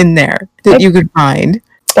something in there that you could find.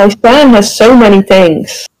 Taisan has so many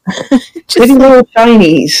things. Pretty little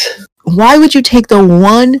Chinese. Why would you take the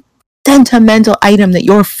one sentimental item that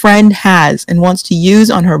your friend has and wants to use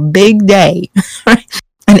on her big day?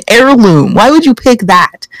 An heirloom. Why would you pick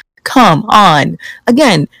that? Come on.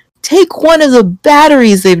 Again, take one of the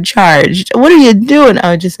batteries they've charged. What are you doing?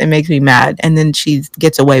 Oh, it makes me mad. And then she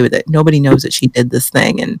gets away with it. Nobody knows that she did this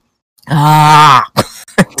thing. And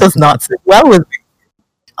it does not sit well with me.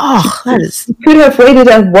 Oh, that is... You could have waited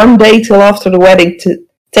that one day till after the wedding to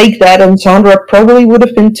take that, and Sandra probably would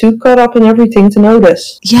have been too caught up in everything to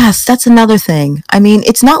notice. Yes, that's another thing. I mean,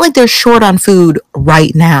 it's not like they're short on food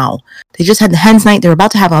right now. They just had the hen's night. They're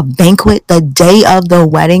about to have a banquet the day of the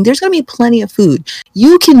wedding. There's going to be plenty of food.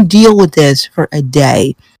 You can deal with this for a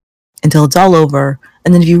day until it's all over.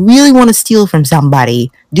 And then if you really want to steal from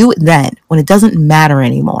somebody, do it then, when it doesn't matter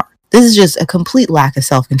anymore. This is just a complete lack of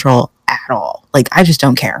self-control at all. Like, I just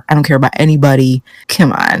don't care. I don't care about anybody.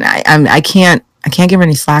 Come on. I can't give her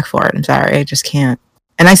any slack for it. I'm sorry. I just can't.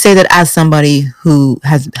 And I say that as somebody who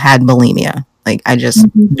has had bulimia. Like, I just,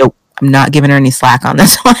 nope. I'm not giving her any slack on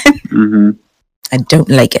this one. Mm-hmm. I don't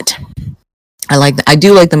like it. I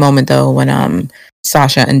do like the moment, though, when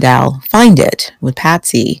Sasha and Dal find it with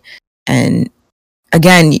Patsy. And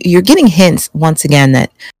again, you're getting hints once again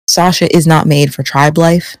that Sasha is not made for tribe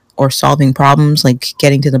life or solving problems, like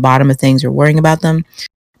getting to the bottom of things or worrying about them.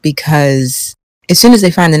 Because as soon as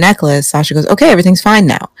they find the necklace, Sasha goes, okay, everything's fine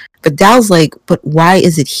now. But Dal's like, but why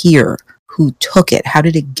is it here? Who took it? How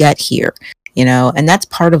did it get here? You know, and that's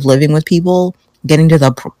part of living with people, getting to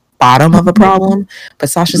the bottom of a problem. But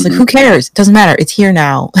Sasha's like, who cares? It doesn't matter. It's here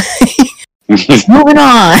now. Moving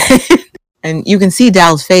on. And you can see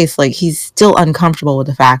Dal's face, like he's still uncomfortable with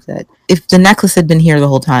the fact that if the necklace had been here the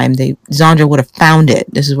whole time, Zandra would have found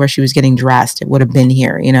it. This is where she was getting dressed. It would have been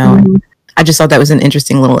here, you know? Mm-hmm. I just thought that was an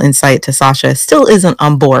interesting little insight to Sasha. Still isn't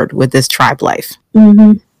on board with this tribe life.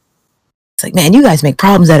 Mm-hmm. It's like, man, you guys make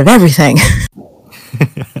problems out of everything.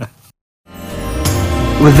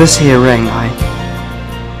 With this here ring, I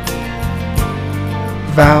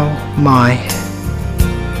vow my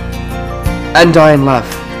undying love.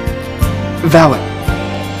 Vow it.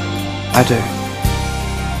 I do.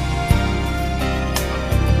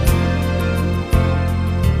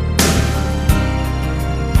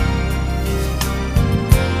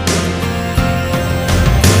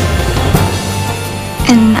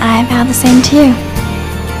 And I vow the same to you.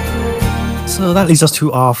 So that leads us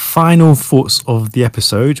to our final thoughts of the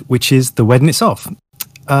episode, which is the wedding itself.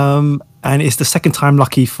 And it's the second time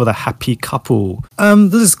lucky for the happy couple.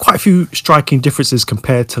 There's quite a few striking differences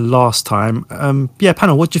compared to last time.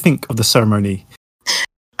 Panel, what do you think of the ceremony?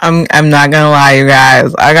 I'm not gonna lie, you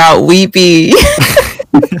guys. I got weepy.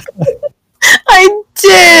 I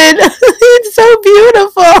did. It's so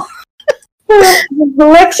beautiful.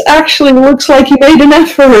 Lex actually looks like he made an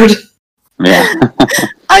effort. Yeah.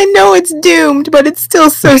 I know it's doomed, but it's still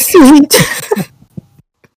so sweet.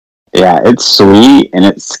 Yeah, it's sweet and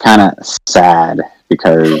it's kind of sad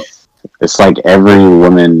because it's like every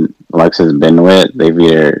woman Lex has been with, they've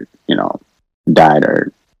either, died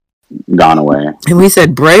or gone away. And we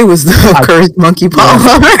said Bray was the cursed monkey paw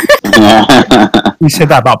lover. Yeah. We said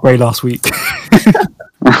that about Bray last week.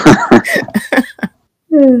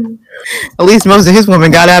 At least most of his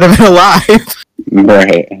women got out of it alive.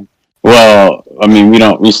 Right. Well, I mean,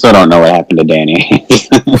 we still don't know what happened to Danny.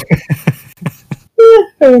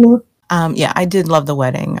 Fair enough. I did love the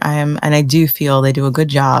wedding. And I do feel they do a good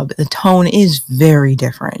job. The tone is very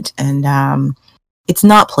different, and it's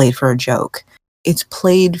not played for a joke. It's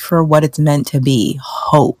played for what it's meant to be: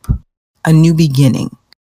 hope, a new beginning.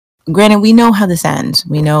 Granted, we know how this ends.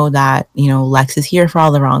 We know that Lex is here for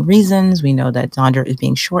all the wrong reasons. We know that Zandra is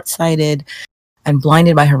being short-sighted and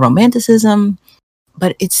blinded by her romanticism.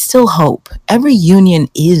 But it's still hope. Every union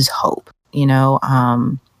is hope.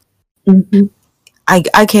 Mm-hmm.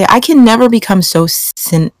 I can never become so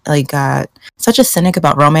such a cynic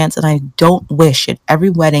about romance, and I don't wish at every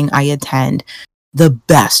wedding I attend the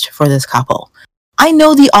best for this couple. I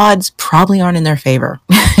know the odds probably aren't in their favor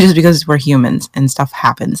just because we're humans and stuff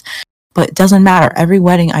happens, but it doesn't matter. Every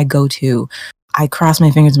wedding I go to, I cross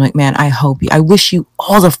my fingers and I'm like, man, I wish you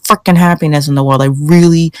all the freaking happiness in the world. I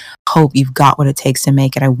really hope you've got what it takes to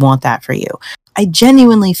make it. I want that for you. I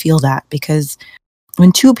genuinely feel that because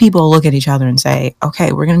when two people look at each other and say,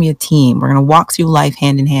 okay, we're going to be a team. We're going to walk through life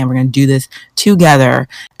hand in hand. We're going to do this together.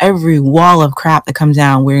 Every wall of crap that comes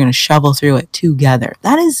down, we're going to shovel through it together.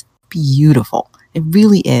 That is beautiful. It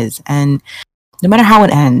really is. And no matter how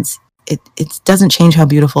it ends, it doesn't change how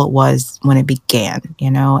beautiful it was when it began,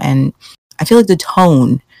 you know? And I feel like the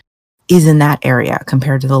tone is in that area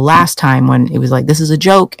compared to the last time when it was like, this is a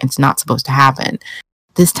joke. It's not supposed to happen.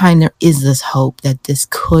 This time there is this hope that this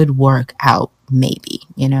could work out, maybe,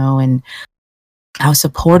 you know, and how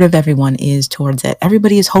supportive everyone is towards it.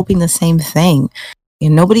 Everybody is hoping the same thing.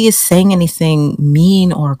 And nobody is saying anything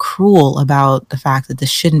mean or cruel about the fact that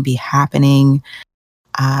this shouldn't be happening.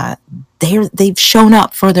 They've shown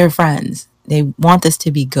up for their friends. They want this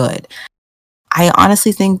to be good. I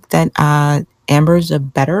honestly think that Amber's a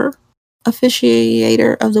better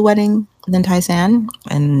officiator of the wedding than Tai-San,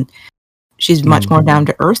 and she's much more down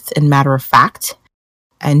to earth and matter of fact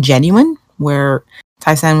and genuine, where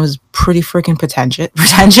Tai-San was pretty freaking pretentious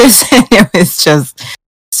and it was just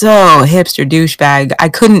so hipster douchebag. I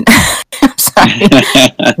couldn't I'm sorry.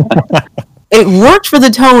 It worked for the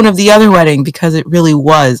tone of the other wedding because it really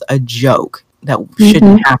was a joke that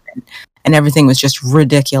shouldn't happen and everything was just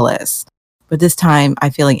ridiculous. But this time I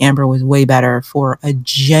feel like Amber was way better for a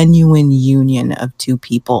genuine union of two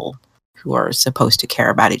people who are supposed to care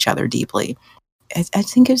about each other deeply. I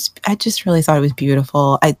think I just really thought it was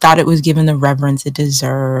beautiful. I thought it was given the reverence it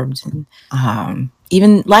deserved. And,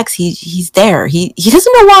 even Lex, he's there. He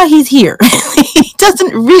doesn't know why he's here. He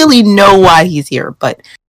doesn't really know why he's here, but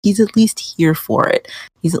he's at least here for it.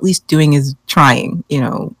 He's at least doing his trying. You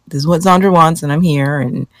know, this is what Zandra wants, and I'm here.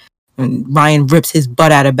 And Ryan rips his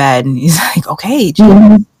butt out of bed, and he's like, "Okay,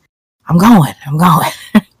 Jim, I'm going."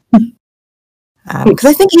 Because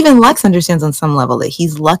I think even Lex understands on some level that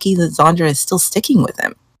he's lucky that Zandra is still sticking with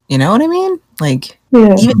him. You know what I mean? Like,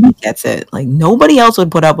 even he gets it. Like, nobody else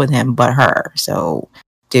would put up with him but her. So,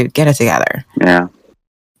 dude, get it together. Yeah.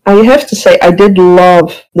 I have to say, I did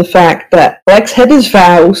love the fact that Lex had his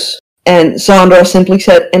vows, and Zandra simply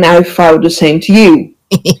said, "And I vow the same to you."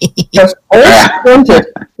 Because all I wanted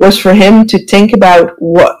was for him to think about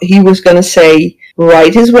what he was going to say,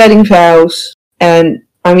 write his wedding vows, and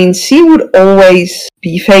I mean, C would always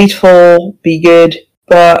be faithful, be good,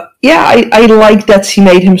 but yeah, I like that she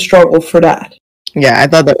made him struggle for that. Yeah, I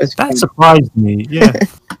thought that surprised me. Yeah.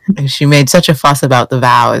 And she made such a fuss about the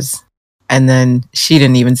vows, and then she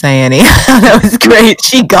didn't even say any. That was great.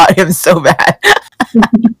 She got him so bad.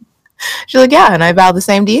 She's like, "Yeah, and I vow the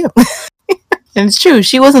same to you." And it's true.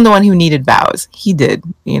 She wasn't the one who needed vows. He did,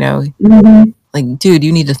 you know. Like, dude,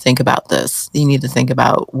 you need to think about this. You need to think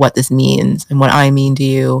about what this means and what I mean to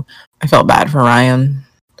you. I felt bad for Ryan.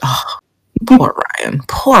 Oh, poor Ryan.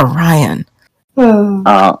 Poor Ryan.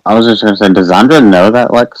 I was just going to say, does Zandra know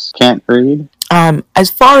that Lex can't read? As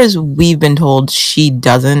far as we've been told, she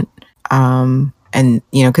doesn't. And,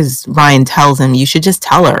 you know, because Ryan tells him, you should just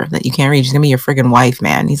tell her that you can't read. She's going to be your friggin' wife,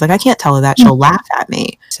 man. He's like, I can't tell her that. She'll laugh at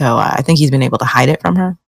me. So I think he's been able to hide it from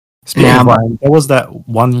her. Speaking of Ryan, there was that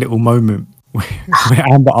one little moment where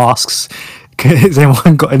Amber asks, has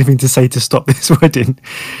anyone got anything to say to stop this wedding?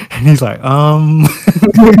 And he's like,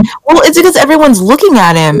 Well, it's because everyone's looking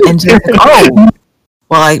at him and just like, oh,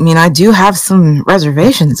 well, I mean, I do have some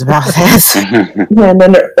reservations about this. Yeah, and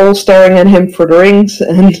then they're all staring at him for the rings,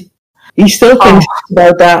 and he still thinks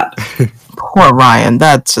about that. Poor Ryan.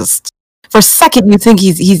 That's just, for a second, you think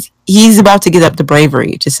he's about to get up the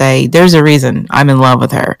bravery to say, there's a reason I'm in love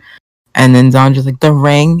with her. And then Zandra's like, the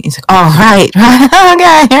ring? He's like, oh, right.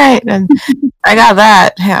 Okay, right. And I got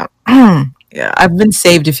that. Yeah. Yeah, I've been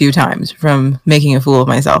saved a few times from making a fool of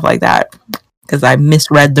myself like that because I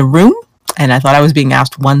misread the room and I thought I was being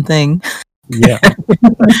asked one thing. Yeah.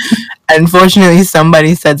 Unfortunately,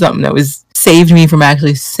 somebody said something that saved me from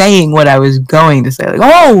actually saying what I was going to say. Like,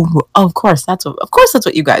 oh, of course that's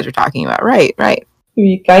what you guys are talking about. Right.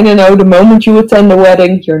 You kind of know the moment you attend the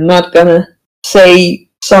wedding, you're not gonna say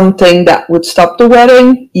something that would stop the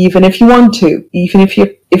wedding, even if you want to. Even if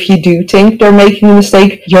you do think they're making a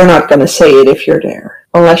mistake, you're not gonna say it if you're there,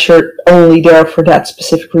 unless you're only there for that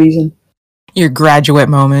specific reason. Your graduate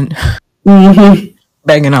moment. Mm-hmm.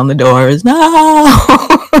 Banging on the doors. No!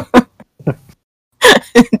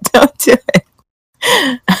 Don't do it.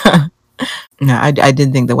 No, I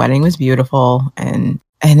did think the wedding was beautiful, and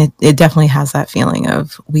it definitely has that feeling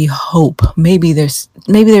of, we hope maybe there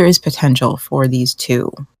is potential for these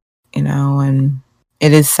two, you know, and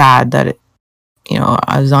it is sad that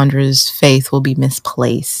Zandra's faith will be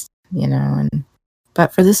misplaced, you know,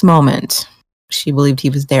 but for this moment, she believed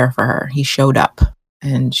he was there for her. He showed up,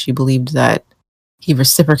 and she believed that he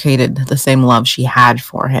reciprocated the same love she had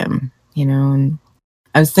for him, you know, and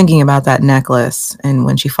I was thinking about that necklace and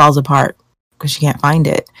when she falls apart because she can't find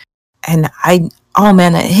it. And oh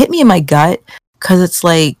man, that hit me in my gut because it's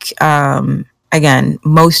like, again,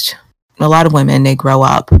 a lot of women, they grow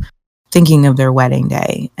up thinking of their wedding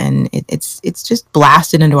day, and it's just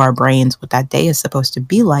blasted into our brains what that day is supposed to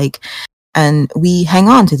be like. And we hang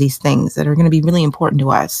on to these things that are going to be really important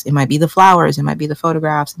to us. It might be the flowers, it might be the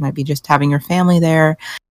photographs, it might be just having your family there.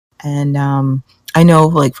 And I know,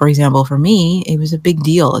 like, for example, for me, it was a big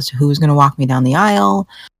deal as to who was going to walk me down the aisle.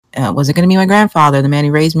 Was it going to be my grandfather, the man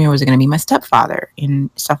who raised me, or was it going to be my stepfather, and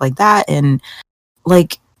stuff like that? And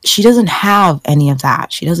like, she doesn't have any of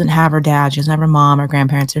that. She doesn't have her dad. She doesn't have her mom or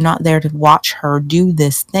grandparents. They're not there to watch her do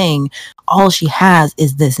this thing. All she has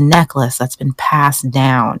is this necklace that's been passed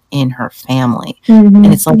down in her family. Mm-hmm. And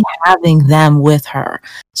it's like having them with her.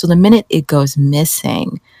 So the minute it goes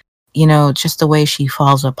missing, you know, just the way she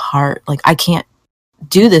falls apart, like, I can't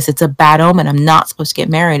do this. It's a bad omen. I'm not supposed to get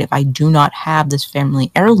married if I do not have this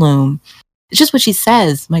family heirloom. It's just what she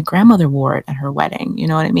says. My grandmother wore it at her wedding. You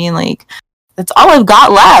know what I mean? Like, that's all I've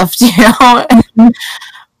got left, you know?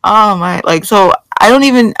 Oh my, like, so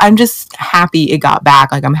I'm just happy it got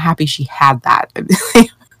back. Like, I'm happy she had that.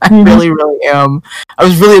 I really, really am. I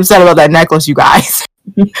was really upset about that necklace, you guys.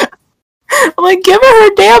 I'm like, give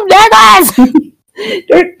her damn necklace!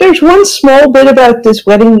 There's one small bit about this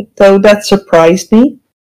wedding, though, that surprised me.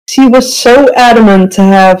 She was so adamant to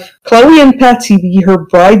have Chloe and Patsy be her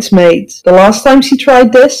bridesmaids the last time she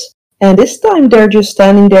tried this. And this time they're just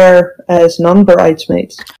standing there as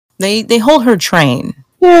non-bridesmaids. They hold her train.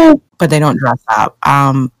 Yeah. But they don't dress up.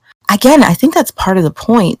 Again, I think that's part of the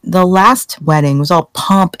point. The last wedding was all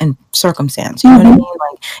pomp and circumstance. You know what I mean?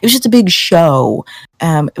 Like, it was just a big show.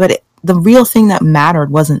 But the real thing that mattered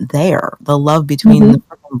wasn't there. The love between the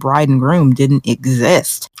bride and groom didn't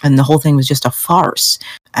exist. And the whole thing was just a farce.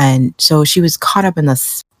 And so she was caught up in the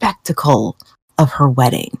spectacle of her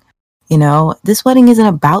wedding. You know, this wedding isn't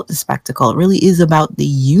about the spectacle. It really is about the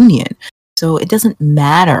union. So it doesn't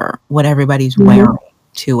matter what everybody's wearing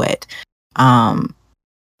to it.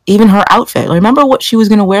 Even her outfit. Remember what she was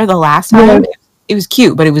going to wear the last time? Yeah. It was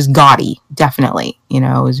cute, but it was gaudy, definitely. You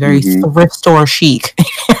know, it was very thrift store chic.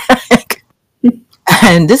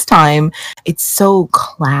 And this time, it's so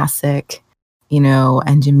classic, you know,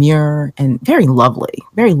 and demure and very lovely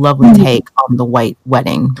take on the white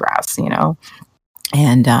wedding dress, you know.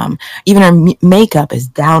 And even her makeup is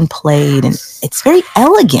downplayed, and it's very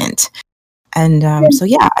elegant. And so,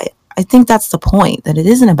 yeah, I think that's the point, that it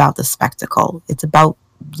isn't about the spectacle. It's about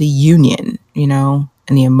the union, you know,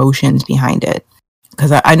 and the emotions behind it.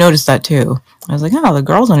 Because I noticed that, too. I was like, oh, the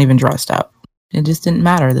girls aren't even dressed up. It just didn't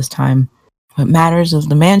matter this time. What matters is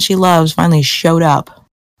the man she loves finally showed up,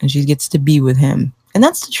 and she gets to be with him. And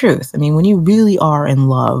that's the truth. I mean, when you really are in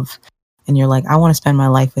love, and you're like, I want to spend my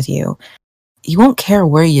life with you, you won't care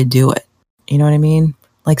where you do it. You know what I mean?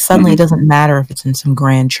 Like, suddenly it doesn't matter if it's in some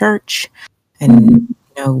grand church and,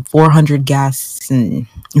 you know, 400 guests and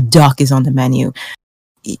duck is on the menu.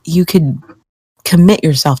 You could commit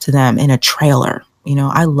yourself to them in a trailer. You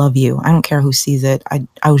know, I love you. I don't care who sees it. I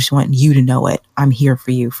just want you to know it. I'm here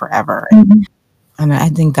for you forever. I mean, I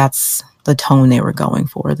think that's the tone they were going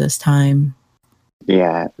for this time.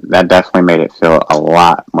 Yeah, that definitely made it feel a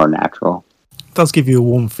lot more natural. Does give you a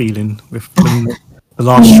warm feeling with the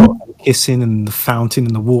last shot, kissing and the fountain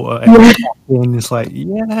and the water, and it's like,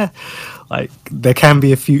 yeah, like there can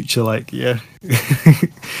be a future. Like, yeah,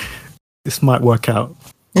 this might work out.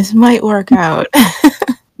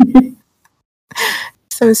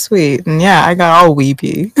 So sweet. And yeah, I got all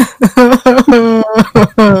weepy. I'm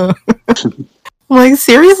like,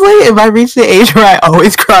 seriously? If I reach the age where I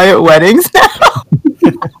always cry at weddings now?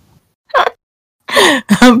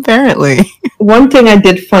 Apparently. One thing I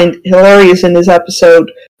did find hilarious in this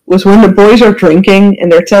episode was when the boys are drinking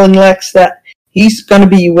and they're telling Lex that he's going to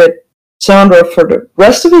be with Sandra for the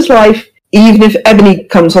rest of his life, even if Ebony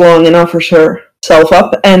comes along and offers herself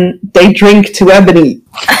up, and they drink to Ebony.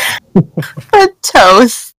 A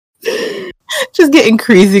toast. Just get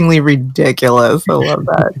increasingly ridiculous. I love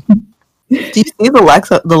that. Do you see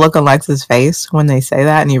the look on Lex's face when they say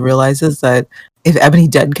that, and he realizes that if Ebony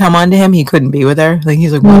did come onto him, he couldn't be with her? Like,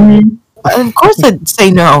 he's like, well, of course I'd say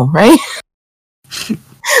no, right?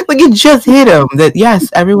 Like, it just hit him that, yes,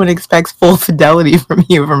 everyone expects full fidelity from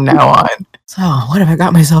you from now on. So, what have I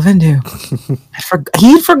got myself into?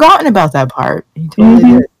 He'd forgotten about that part. He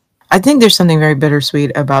totally did. I think there's something very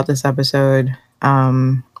bittersweet about this episode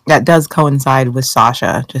that does coincide with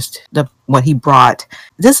Sasha, just what he brought.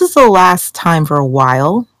 This is the last time for a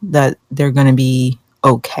while that they're going to be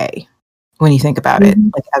okay. when you think about it,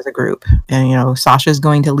 like as a group. And, you know, Sasha's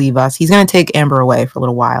going to leave us. He's going to take Amber away for a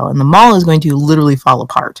little while, and the mall is going to literally fall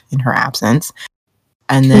apart in her absence.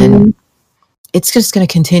 And then it's just going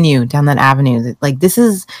to continue down that avenue. Like,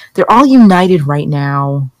 they're all united right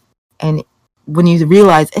now. And when you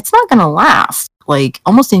realize it's not going to last, like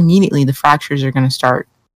almost immediately the fractures are going to start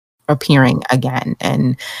appearing again.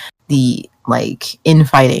 And the like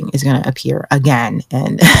infighting is going to appear again.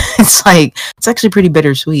 And it's actually pretty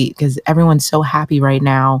bittersweet because everyone's so happy right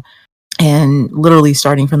now. And literally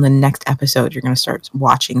starting from the next episode, you're going to start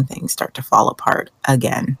watching things start to fall apart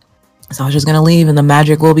again. So I was just going to leave and the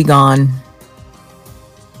magic will be gone.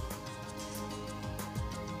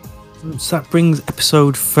 So that brings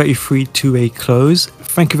episode 33 to a close.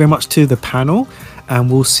 Thank you very much to the panel,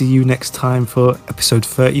 and we'll see you next time for episode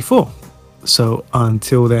 34. So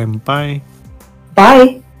until then, bye.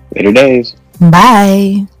 Bye. Later days.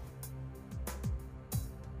 Bye.